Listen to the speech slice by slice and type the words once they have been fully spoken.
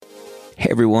Hey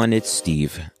everyone, it's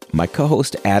Steve. My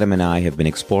co-host Adam and I have been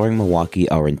exploring Milwaukee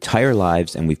our entire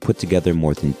lives, and we've put together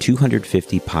more than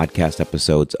 250 podcast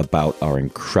episodes about our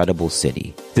incredible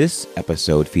city. This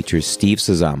episode features Steve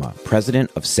Sazama,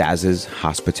 president of Saz's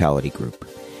Hospitality Group.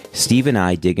 Steve and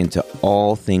I dig into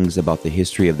all things about the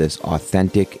history of this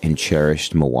authentic and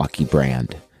cherished Milwaukee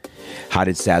brand. How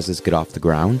did Saz's get off the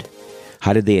ground?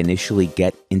 How did they initially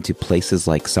get into places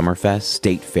like Summerfest,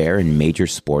 State Fair, and major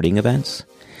sporting events?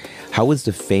 How was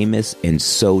the famous and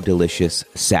so delicious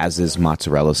Saz's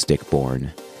mozzarella stick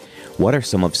born? What are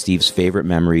some of Steve's favorite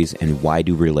memories, and why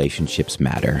do relationships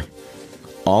matter?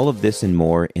 All of this and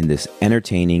more in this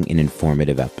entertaining and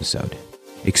informative episode.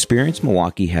 Experience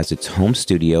Milwaukee has its home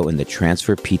studio in the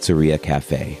Transfer Pizzeria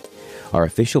Cafe. Our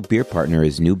official beer partner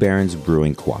is New Barons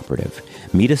Brewing Cooperative.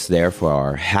 Meet us there for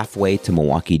our Halfway to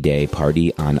Milwaukee Day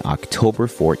party on October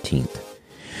 14th.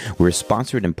 We're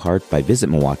sponsored in part by Visit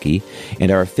Milwaukee,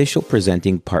 and our official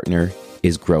presenting partner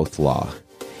is Growth Law.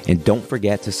 And don't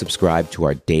forget to subscribe to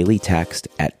our daily text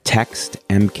at textmke.com.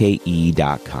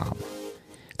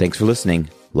 Thanks for listening.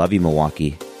 Love you,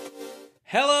 Milwaukee.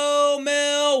 Hello,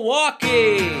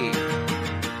 Milwaukee!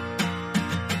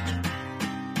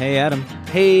 Hey, Adam.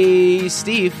 Hey,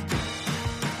 Steve.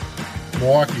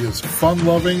 Milwaukee is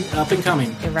fun-loving, up and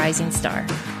coming, a rising star.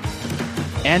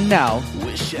 And now,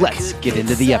 let's get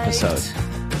into the episode.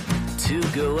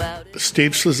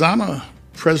 Steve Sazama,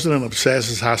 president of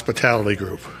Saz's Hospitality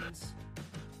Group.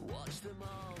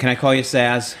 Can I call you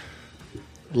Saz?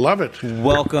 Love it.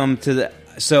 Welcome to the...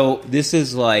 So this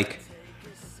is like,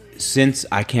 since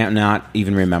I can't not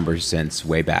even remember since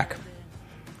way back.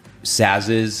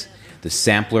 Saz's, the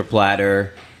sampler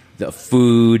platter, the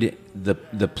food,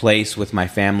 the place with my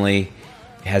family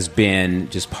has been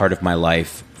just part of my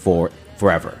life for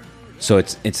forever. So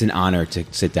it's an honor to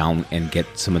sit down and get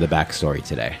some of the backstory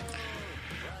today.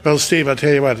 Well, Steve, I'll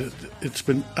tell you what, it's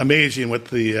been amazing with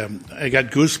the, I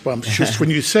got goosebumps just when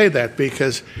you say that,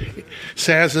 because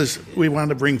Saz's, we want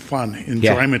to bring fun,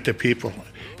 enjoyment to people.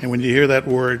 And when you hear that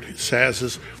word,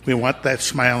 Saz's, we want that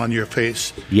smile on your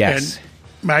face. Yes. And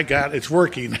my God, it's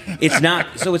working. It's not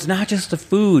just the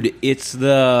food, it's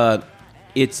the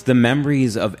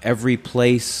memories of every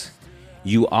place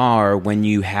you are when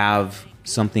you have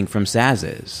something from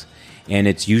Saz's. And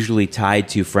it's usually tied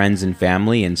to friends and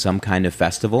family and some kind of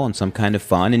festival and some kind of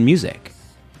fun and music.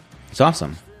 It's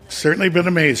awesome. Certainly been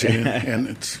amazing. And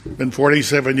it's been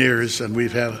 47 years, and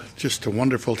we've had just a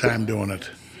wonderful time doing it.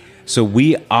 So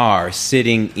we are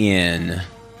sitting in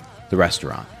the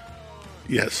restaurant.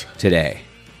 Yes. Today.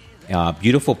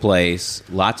 Beautiful place,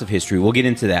 lots of history. We'll get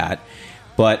into that.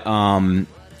 But I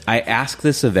ask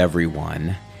this of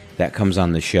everyone that comes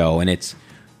on the show, and it's,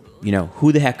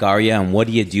 who the heck are you and what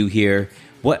do you do here?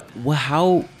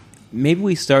 How? Maybe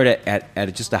we start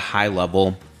at just a high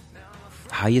level,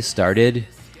 how you started,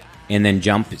 and then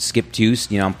skip to.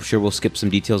 I'm sure we'll skip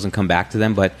some details and come back to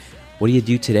them. But what do you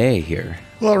do today here?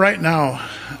 Well, right now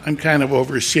I'm kind of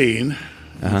overseeing.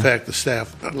 In fact, a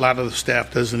lot of the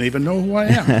staff doesn't even know who I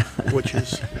am, which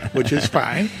is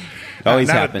fine.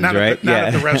 Always happens, right? Not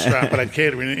at the restaurant, but at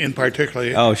catering in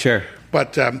particular. Oh, sure.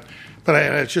 But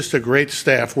it's just a great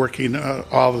staff working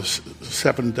all the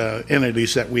 7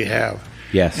 entities that we have.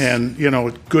 Yes. And,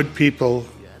 good people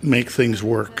make things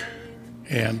work.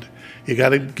 And you got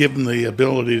to give them the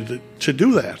ability to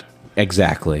do that.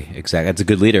 Exactly. That's a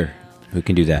good leader who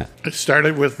can do that. It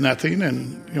started with nothing,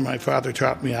 and my father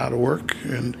taught me how to work.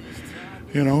 And,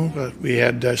 we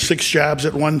had 6 jobs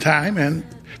at one time and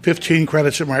 15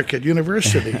 credits at Marquette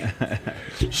University.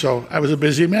 So I was a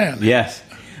busy man. Yes.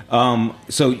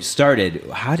 So you started.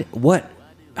 How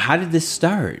did this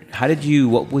start?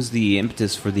 What was the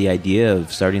impetus for the idea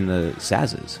of starting the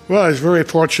Saz's? Well, I was very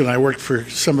fortunate. I worked for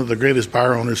some of the greatest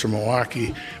bar owners in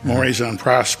Milwaukee, Maury's on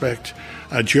Prospect,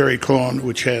 Jerry Cohen,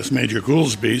 which has Major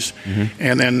Goolsby's,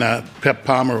 and then Pep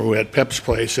Palmer, who had Pep's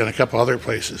Place, and a couple other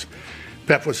places.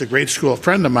 Pep was a great school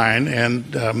friend of mine,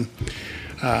 and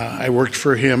I worked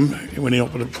for him when he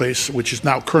opened a place, which is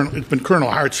now it's been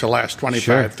Colonel Hart's the last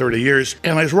 25, 30 years.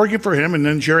 And I was working for him, and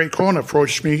then Jerry Cohen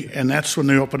approached me, and that's when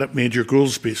they opened up Major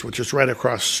Goolsby's, which is right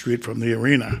across the street from the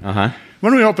arena.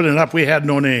 When we opened it up, we had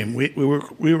no name. We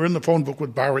were in the phone book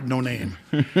with bar with no name.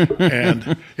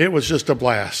 And it was just a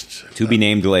blast. To be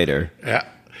named later. Yeah.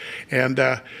 And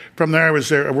from there, I was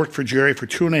there. I worked for Jerry for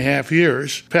 2.5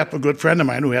 years. Pep, a good friend of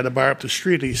mine who had a bar up the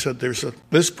street, he said, "There's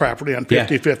this property on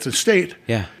 55th and State.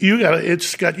 Yeah,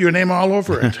 it's got your name all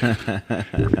over it."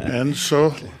 And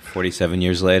so, 47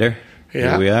 years later,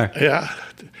 here we are. Yeah,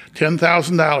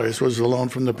 $10,000 was the loan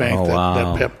from the bank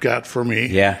that Pep got for me.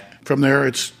 Yeah. From there,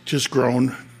 it's just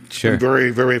grown Sure. I'm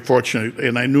very, very fortunate.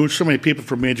 And I knew so many people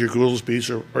from Major Goolsby's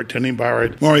or attending bar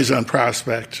at Maury's on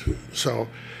Prospect. So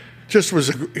just was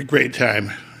a great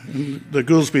time. And the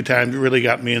Goolsby time really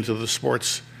got me into the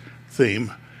sports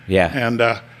theme. Yeah. And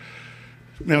a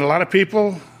lot of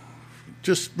people,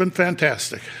 just been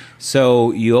fantastic.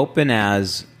 So you open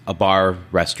as a bar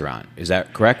restaurant, is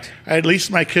that correct? I had leased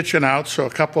my kitchen out, so a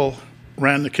couple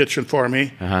ran the kitchen for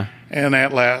me. Uh-huh. And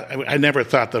I never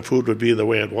thought the food would be the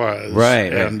way it was.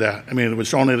 Right. And it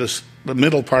was only the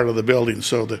middle part of the building,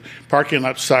 so the parking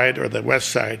lot side or the west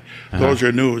side, those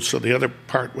are new. So the other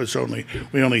part was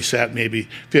we only sat maybe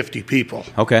 50 people.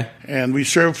 Okay. And we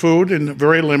served food and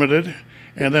very limited.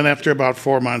 And then after about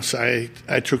 4 months, I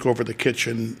took over the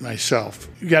kitchen myself.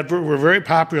 We're very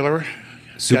popular.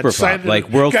 Super pop, like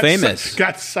world famous.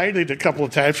 Got cited a couple of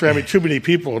times for having too many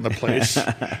people in the place.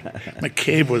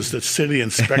 MKE was the city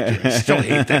inspector. I still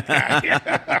hate that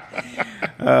guy.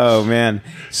 Oh, man.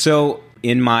 So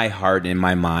in my heart, in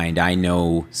my mind, I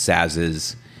know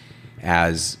Saz's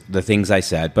as the things I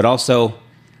said, but also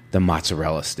the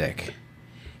mozzarella stick.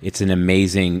 It's an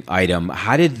amazing item.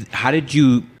 How did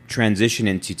you transition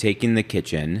into taking the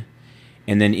kitchen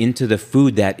and then into the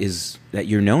food that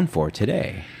you're known for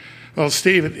today? Well,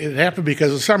 Steve, it happened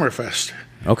because of Summerfest.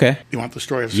 Okay. You want the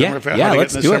story of Yeah, Summerfest? yeah,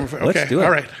 let's do it. Okay, Let's do it.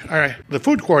 All right. The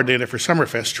food coordinator for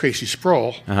Summerfest, Tracy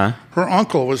Sproul, her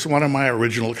uncle was one of my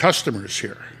original customers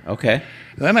here. Okay.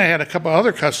 Then I had a couple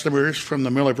other customers from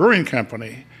the Miller Brewing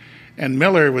Company, and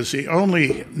Miller was the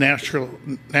only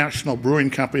national brewing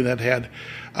company that had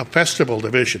a festival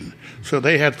division. So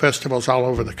they had festivals all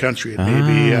over the country. It may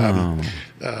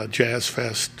be Jazz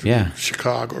Fest,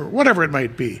 Chicago, or whatever it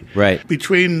might be. Right.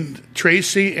 Between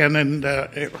Tracy and then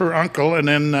her uncle and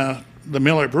then the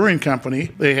Miller Brewing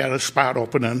Company, they had a spot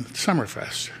open on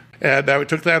Summerfest. And we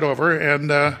took that over,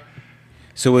 and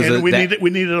so we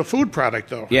needed a food product,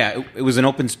 though. Yeah, it was an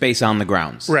open space on the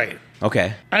grounds. Right.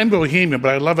 Okay. I'm Bohemian,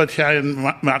 but I love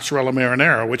Italian mozzarella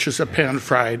marinara, which is a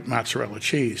pan-fried mozzarella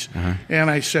cheese.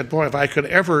 And I said, boy, if I could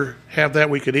ever have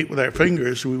that we could eat with our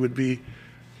fingers, we would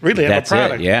have a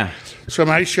product. It, yeah. So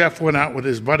my chef went out with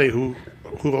his buddy who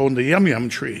owned the Yum Yum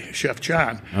Tree, Chef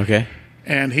John. Okay.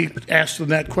 And he asked him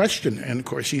that question. And, of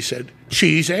course, he said,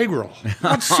 cheese egg roll.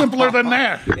 What's simpler than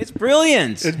that? It's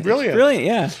brilliant. It's brilliant.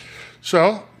 Yeah.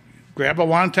 So grab a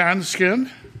wonton skin,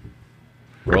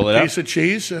 roll it up, piece of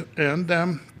cheese, and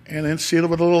then seal it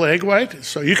with a little egg white.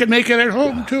 So you can make it at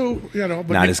home too, But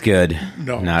not as good.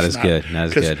 No, not as good. Not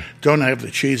as good. Don't have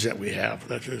the cheese that we have.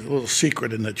 There's a little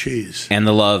secret in the cheese and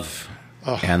the love.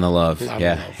 And the love.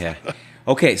 Yeah.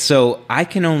 Okay, so I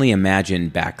can only imagine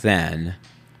back then,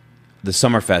 the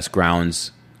Summerfest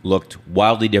grounds looked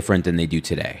wildly different than they do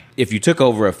today. If you took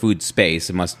over a food space,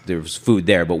 there was food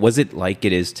there, but was it like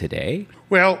it is today?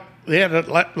 Well, they had a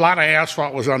lot of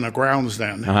asphalt was on the grounds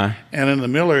then, and in the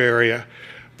Miller area.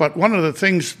 But one of the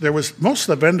things, most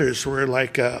of the vendors were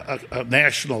like a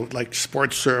national, like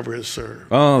Sports Service or...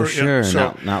 Oh, sure,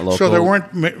 not local. So there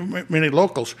weren't many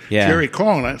locals. Yeah. Jerry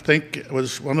Cohen, I think,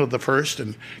 was one of the first,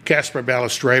 and Casper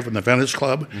Balistrave in the Venice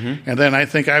Club. And then I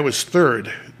think I was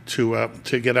third to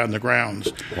get on the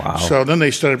grounds. Wow. So then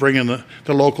they started bringing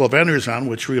the local vendors on,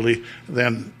 which really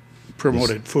then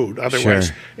promoted food.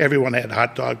 Otherwise, everyone had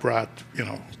hot dog broth,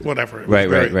 whatever. It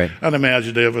was right.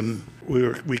 Unimaginative, and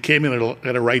we came in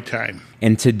at a right time.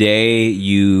 And today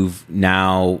you've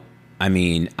now,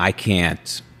 I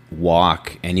can't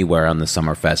walk anywhere on the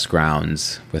Summerfest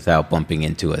grounds without bumping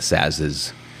into a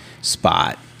Saz's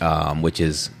spot, which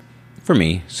is, for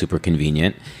me, super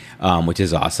convenient, which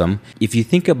is awesome. If you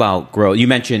think about growth, you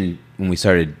mentioned when we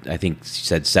started, I think you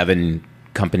said 7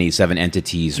 companies, 7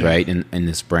 entities, right, in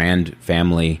this brand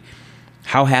family.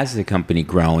 How has the company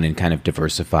grown and kind of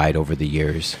diversified over the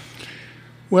years?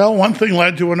 Well, one thing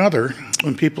led to another.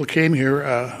 When people came here,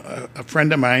 a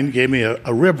friend of mine gave me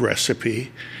a rib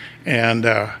recipe, and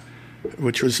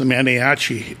which was the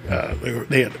Maniaci.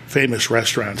 They had famous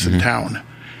restaurants in town,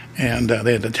 and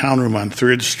they had the town room on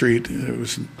 3rd Street. It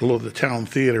was below the town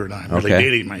theater, and I'm really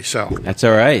dating myself. That's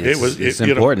all right. It's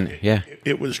important.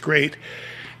 It was great.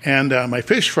 And my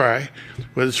fish fry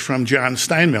was from John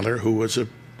Steinmiller, who was a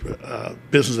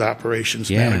business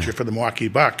operations manager for the Milwaukee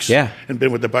Bucks. And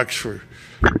been with the Bucks for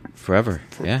forever.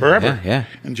 Forever.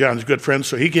 And John's a good friend,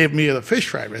 so he gave me the fish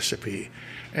fry recipe.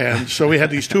 And so we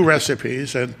had these 2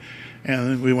 recipes,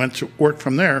 and we went to work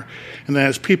from there. And then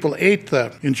as people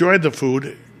enjoyed the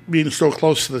food, being so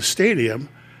close to the stadium,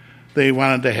 they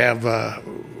wanted to have,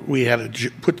 we had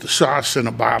to put the sauce in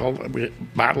a bottle. We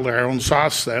bottled our own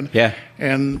sauce then.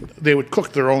 And they would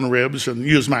cook their own ribs and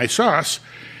use my sauce.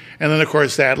 And then, of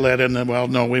course, that led in, well,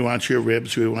 no, we want your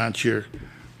ribs, we want your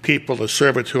people to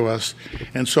serve it to us,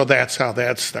 and so that's how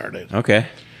that started. Okay.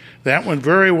 That went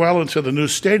very well until the new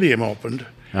stadium opened,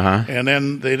 Uh-huh. and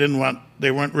then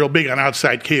they weren't real big on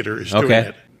outside caterers doing Okay.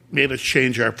 it. Made us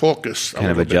change our focus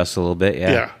Kind of adjust a little bit,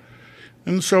 yeah. Yeah.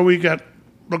 And so we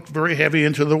looked very heavy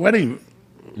into the wedding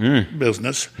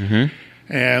business,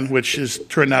 and which has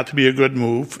turned out to be a good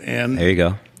move. And, There you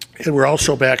go. and we're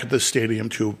also back at the stadium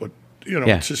too. But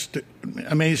Yeah. it's just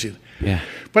amazing. Yeah.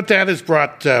 But that has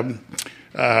brought.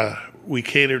 We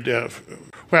catered.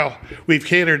 We've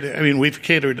catered. I mean, we've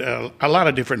catered a lot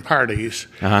of different parties.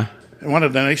 Uh-huh. And one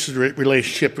of the nicest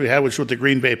relationship we had was with the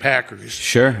Green Bay Packers.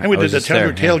 Sure. And we I was did the just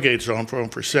there, tender yeah. tailgate zone for them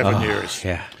for 7 years.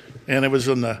 Yeah. And it was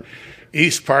in the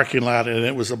east parking lot, and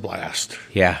it was a blast.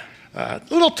 Yeah. A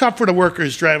little tough for the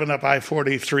workers driving up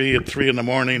I-43 at 3 in the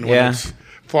morning when Yeah. it's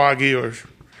foggy or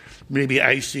maybe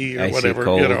icy or Icy, whatever.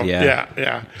 cold,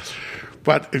 Yeah.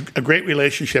 But a great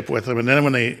relationship with them. And then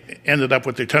when they ended up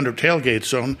with the tender tailgate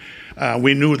zone,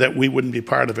 we knew that we wouldn't be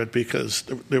part of it because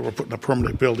they were putting a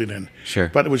permanent building in.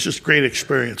 Sure. But it was just a great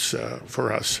experience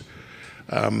for us.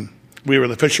 We were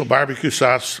the official barbecue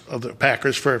sauce of the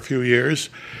Packers for a few years.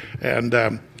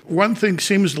 And one thing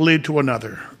seems to lead to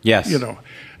another. Yes.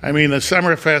 I mean, the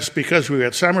Summerfest, because we were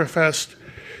at Summerfest,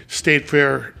 State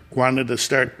Fair wanted to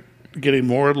start getting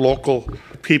more local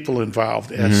people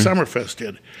involved, as Summerfest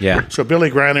did. Yeah. So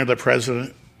Billy Griner, the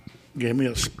president, gave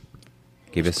me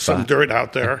Give us some dirt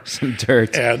out there. Some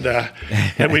dirt.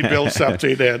 And we built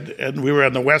something, and we were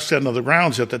on the west end of the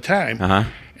grounds at the time. Uh-huh.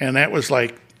 And that was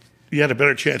like, you had a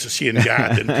better chance of seeing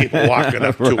God than people walking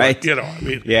up to Right. it. I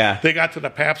mean, Yeah. they got to the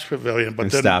Pabst Pavilion, but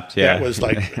And then stopped, yeah. that was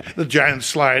like the giant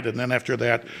slide, and then after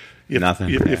that, Nothing.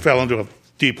 you fell into a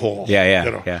deep hole.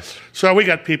 Yeah. So we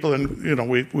got people, and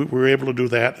we were able to do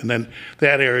that, and then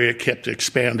that area kept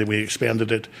expanding. We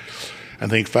expanded it, I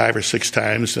think, 5 or 6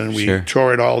 times, and we Sure.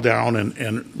 tore it all down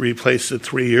and replaced it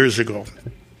 3 years ago.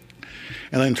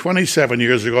 And then 27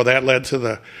 years ago, that led to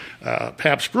the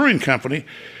Pabst Brewing Company.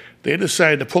 They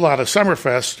decided to pull out of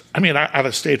Summerfest, out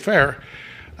of State Fair,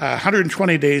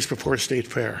 120 days before State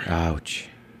Fair. Ouch.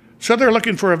 So they're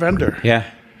looking for a vendor. Yeah.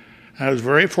 I was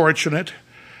very fortunate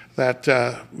that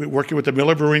we were working with the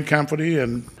Miller Brewing Company,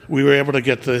 and we were able to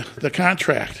get the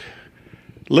contract.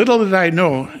 Little did I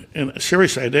know, and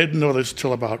seriously, I didn't know this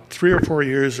until about 3 or 4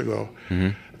 years ago,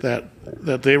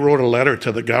 that they wrote a letter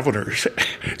to the governor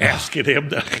asking him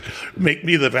to make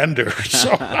me the vendor.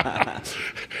 So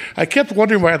I kept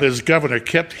wondering why this governor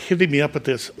kept hitting me up at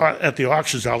the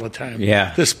auctions all the time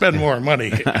to spend more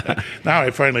money. Now I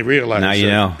finally realize. Now you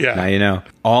know. Yeah. Now you know.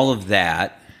 All of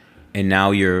that, and now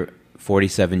you're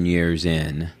 47 years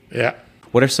in. Yeah.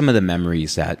 What are some of the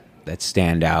memories that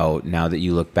stand out now that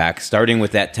you look back, starting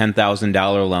with that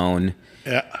 $10,000 loan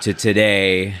to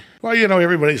today? Well,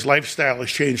 everybody's lifestyle has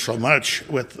changed so much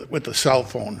with the cell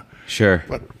phone. Sure.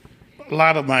 But a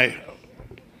lot of my,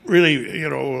 really,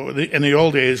 in the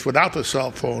old days, without the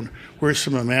cell phone, were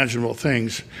some imaginable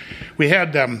things. We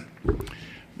had,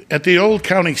 at the old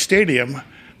county stadium,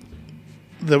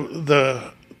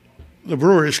 the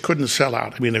Brewers couldn't sell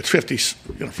out. It's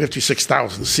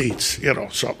 56,000 seats,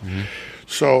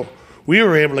 So we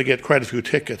were able to get quite a few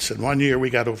tickets. And one year we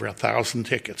got over 1,000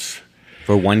 tickets.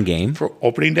 For one game? For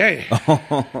opening day.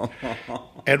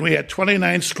 And we had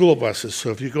 29 school buses.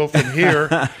 So if you go from here,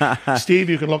 Steve,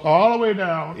 you can look all the way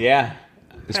down. Yeah.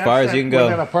 As far as you can go.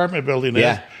 Where that apartment building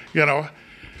is,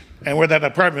 And where that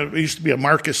apartment used to be a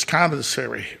Marcus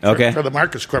commissary for the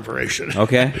Marcus Corporation.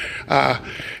 Okay.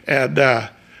 And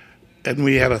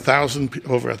we had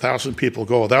over 1,000 people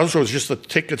go. Those was just the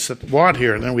tickets that bought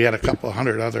here, and then we had a couple of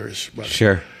hundred others.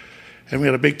 Sure. And we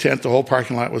had a big tent. The whole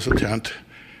parking lot was a tent.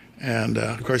 And,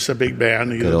 of course, a big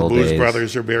band, either the Blues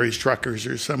Brothers or Barry's Truckers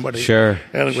or somebody. Sure.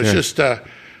 And it was just an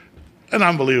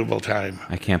unbelievable time.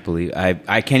 I can't believe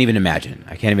I can't even imagine.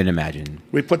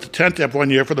 We put the tent up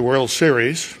one year for the World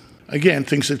Series. Again,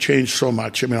 things have changed so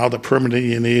much. All the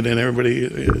permitting you need, and everybody,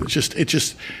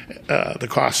 the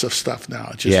cost of stuff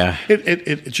now.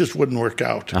 It just wouldn't work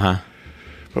out. Uh-huh.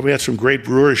 But we had some great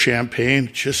brewer champagne,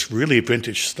 just really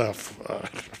vintage stuff.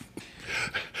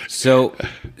 So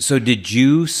did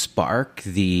you spark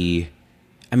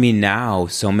now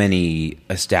so many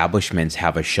establishments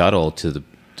have a shuttle to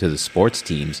the sports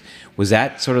teams. Was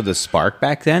that sort of the spark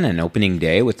back then, an opening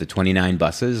day with the 29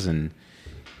 buses and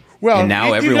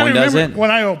now everyone does it?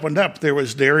 When I opened up, there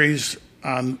was dairies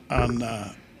on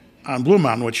Blue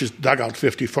Mountain, which is dugout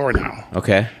 54 now.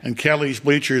 Okay. And Kelly's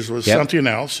Bleachers was something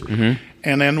else. Mm-hmm.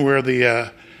 And then where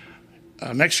the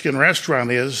Mexican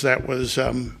restaurant is, that was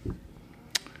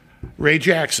Ray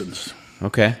Jackson's.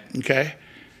 Okay. Okay.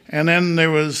 And then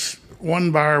there was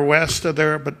one bar west of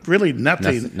there, but really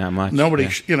nothing. Not much. Nobody,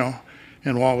 Yeah.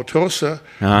 In Wauwatosa,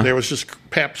 there was just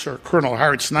Pep's or Colonel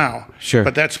Hart's now. Sure.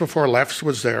 But that's before Lefts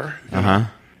was there.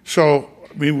 So,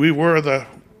 I mean, we were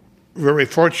very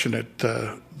fortunate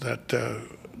that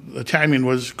the timing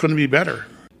couldn't be better.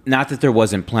 Not that there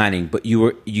wasn't planning, but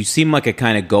you seem like a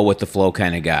kind of go with the flow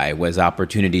kind of guy as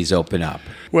opportunities open up.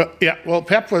 Well, yeah. Well,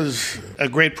 Pep was a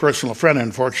great personal friend.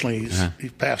 Unfortunately, he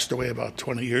passed away about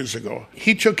 20 years ago.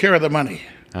 He took care of the money.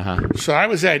 So I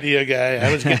was the idea guy. I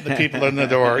was getting the people in the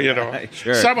door.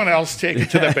 Sure. Someone else take it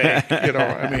to the bank.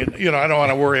 I mean, I don't want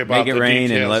to worry about make it the rain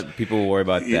details. and let people worry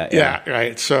about that. Yeah,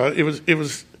 right. So it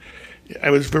was.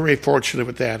 I was very fortunate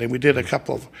with that, and we did a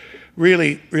couple of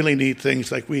really, really neat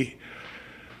things. Like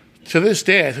to this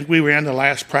day, I think we ran the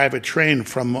last private train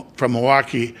from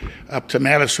Milwaukee up to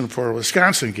Madison for a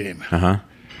Wisconsin game.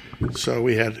 So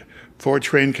we had 4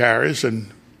 train cars,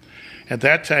 and at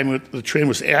that time, the train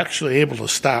was actually able to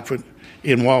stop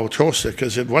in Wauwatosa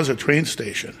because it was a train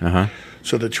station.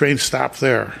 So the train stopped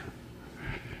there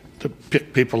to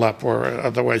pick people up, or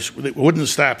otherwise it wouldn't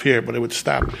stop here, but it would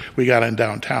stop. We got in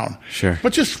downtown. Sure.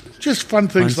 But just fun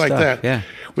things like stuff, that. yeah.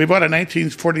 We bought a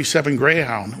 1947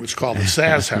 Greyhound, which was called the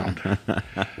Sazhound.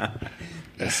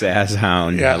 The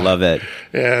Sazhound. Yeah. I love it.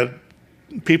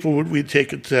 We'd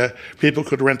take it. People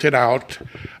could rent it out.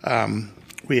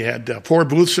 We had 4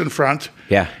 booths in front.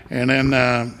 Yeah. And then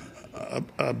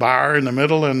a bar in the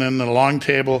middle, and then the long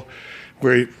table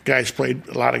where a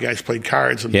lot of guys played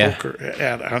cards and poker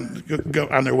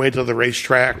on their way to the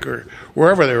racetrack or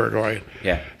wherever they were going.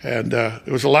 Yeah. And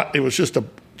it was a lot. It was just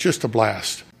a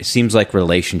blast. It seems like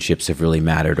relationships have really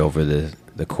mattered over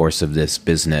the course of this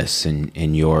business and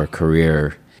in your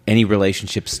career. Any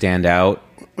relationships stand out?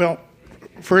 Well,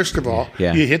 first of all,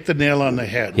 you hit the nail on the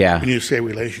head when you say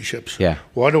relationships. Yeah.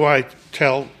 What do I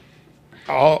tell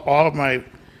all of my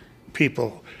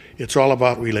people? It's all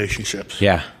about relationships.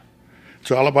 Yeah. It's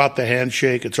all about the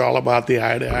handshake. It's all about the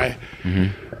eye to eye.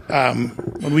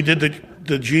 When we did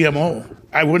the GMO,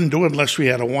 I wouldn't do it unless we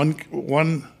had a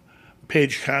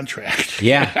one-page contract.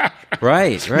 Yeah,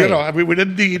 right. I mean, we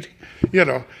didn't need,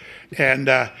 and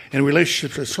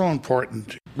relationships are so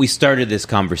important. We started this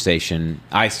conversation.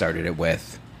 I started it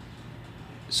with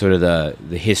sort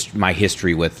of my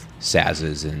history with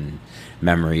Saz's and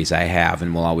memories I have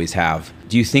and will always have.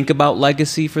 Do you think about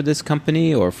legacy for this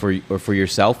company or for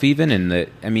yourself even?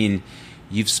 And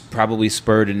you've probably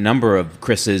spurred a number of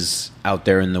Chris's out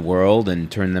there in the world and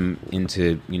turned them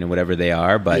into whatever they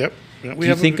are. But do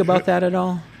you think about that at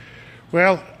all?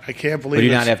 Well, I can't believe. Or do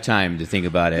you not have time to think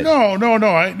about it? No.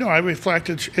 I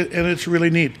reflected, and it's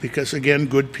really neat because again,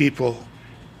 good people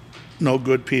know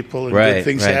good people, and good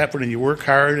things happen, and you work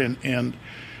hard, and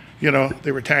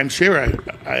there were times here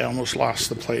I almost lost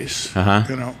the place.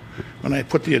 When I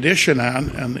put the addition on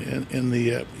in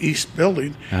the East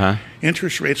building,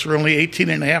 interest rates were only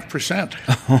 18.5%.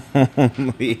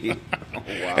 Holy.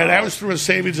 Wow. And that was through a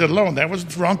savings and loan. That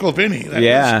wasn't for Uncle Vinny.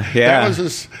 That was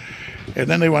his. And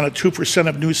then they wanted 2%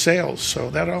 of new sales, so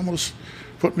that almost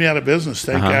put me out of business.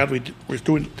 Thank God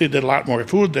they did a lot more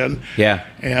food then. Yeah.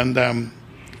 And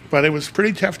but it was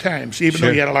pretty tough times. Even though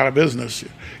you had a lot of business,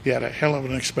 you had a hell of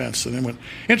an expense. And then when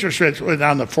interest rates went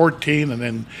down to 14 and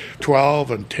then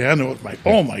 12 and 10, it was like,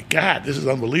 oh my God, this is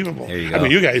unbelievable. There you go. I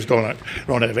mean, you guys don't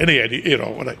have any idea.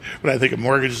 When I think of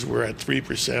mortgages, we're at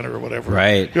 3% or whatever.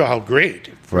 Right. How great.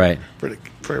 For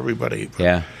everybody.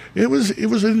 Yeah. It was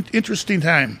an interesting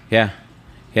time.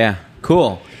 Yeah.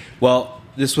 Cool. Well,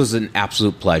 this was an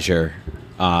absolute pleasure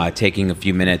taking a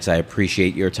few minutes. I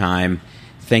appreciate your time.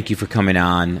 Thank you for coming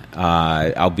on.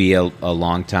 I'll be a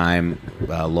long-time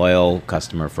loyal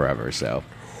customer forever. So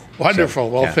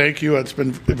wonderful. Thank you. It's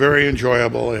been very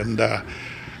enjoyable, and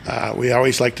we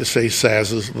always like to say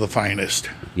Saz is the finest.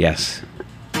 Yes.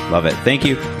 Love it. Thank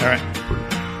you. All right.